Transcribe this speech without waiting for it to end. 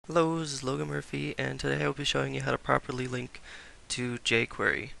Hello, this is Logan Murphy, and today I will be showing you how to properly link to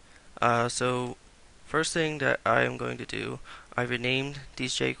JQuery. First thing that I am going to do, I renamed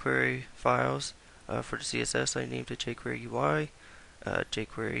these JQuery files. For the CSS, I named it JQuery UI,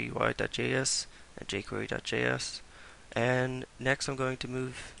 JQuery UI.js, and JQuery.js. And next I'm going to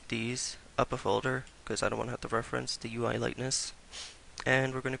move these up a folder, because I don't want to have to reference the UI likeness.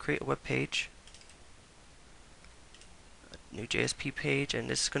 And we're going to create a web page. New JSP page, and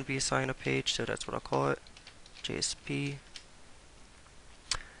this is going to be a sign up page, so that's what I'll call it, JSP.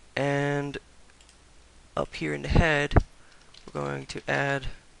 And up here in the head, we're going to add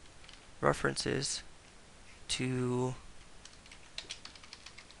references to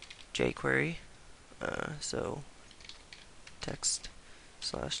JQuery. So text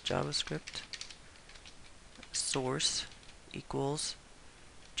slash JavaScript source equals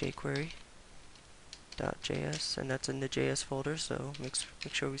JQuery.js, and that's in the JS folder, so make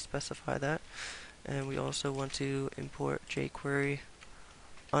sure we specify that. And we also want to import jQuery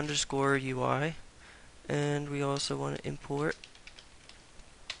underscore UI, and we also want to import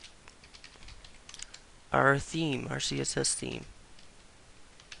our theme, our CSS theme.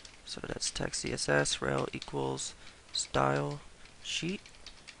 So that's text CSS rel equals style sheet,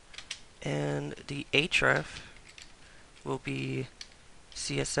 and the href will be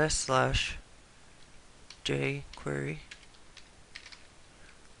CSS slash jQuery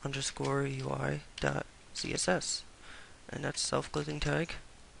underscore UI dot CSS, and that's self-closing tag.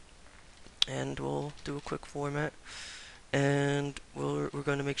 And we'll do a quick format, and we're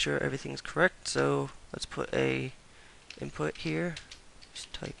going to make sure everything's correct. So let's put a input here. This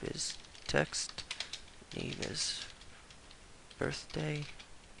type is text, name is birthday,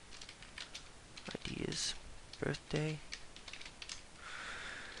 ID is birthday,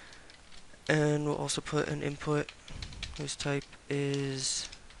 and we'll also put an input whose type is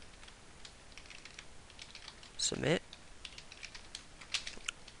submit,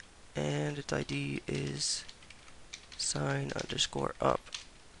 and its ID is sign underscore up,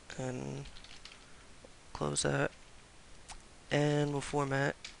 and close that, and we'll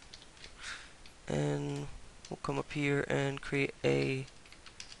format, and we'll come up here and create a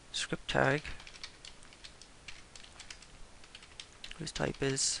script tag whose type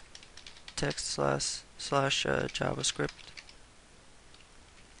is text slash JavaScript,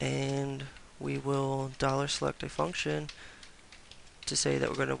 and we will $select a function to say that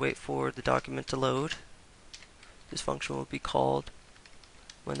we're going to wait for the document to load. This function will be called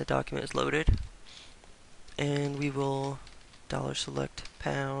when the document is loaded, and we will $select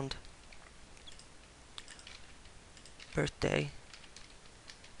pound birthday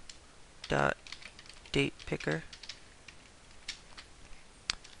dot date picker,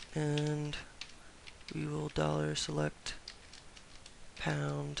 and we will $select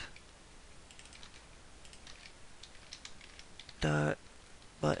pound dot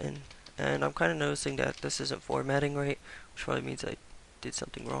button. And I'm kind of noticing that this isn't formatting right, which probably means I did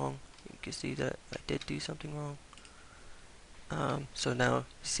something wrong. You can see that I did do something wrong. So now you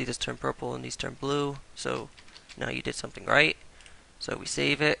see this turn purple and these turn blue, so now you did something right. So we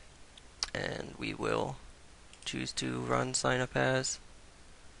save it, and we will choose to run sign up as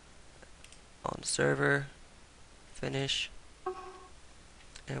on the server, finish,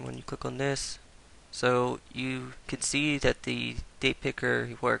 and when you click on this, so you can see that the date picker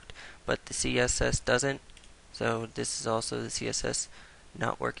worked, but the CSS doesn't. So this is also the CSS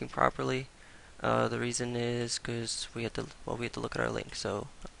not working properly. The reason is because we had to look at our link. So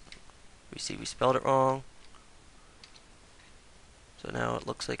we see we spelled it wrong. So now it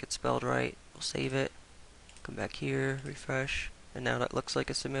looks like it's spelled right. We'll save it, come back here, refresh, and now that looks like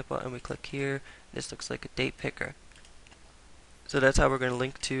a submit button. We click here. This looks like a date picker. So that's how we're going to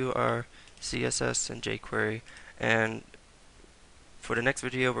link to our CSS and jQuery. And for the next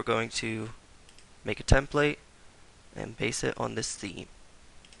video, we're going to make a template and base it on this theme.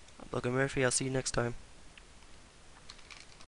 I'm Logan Murphy. I'll see you next time.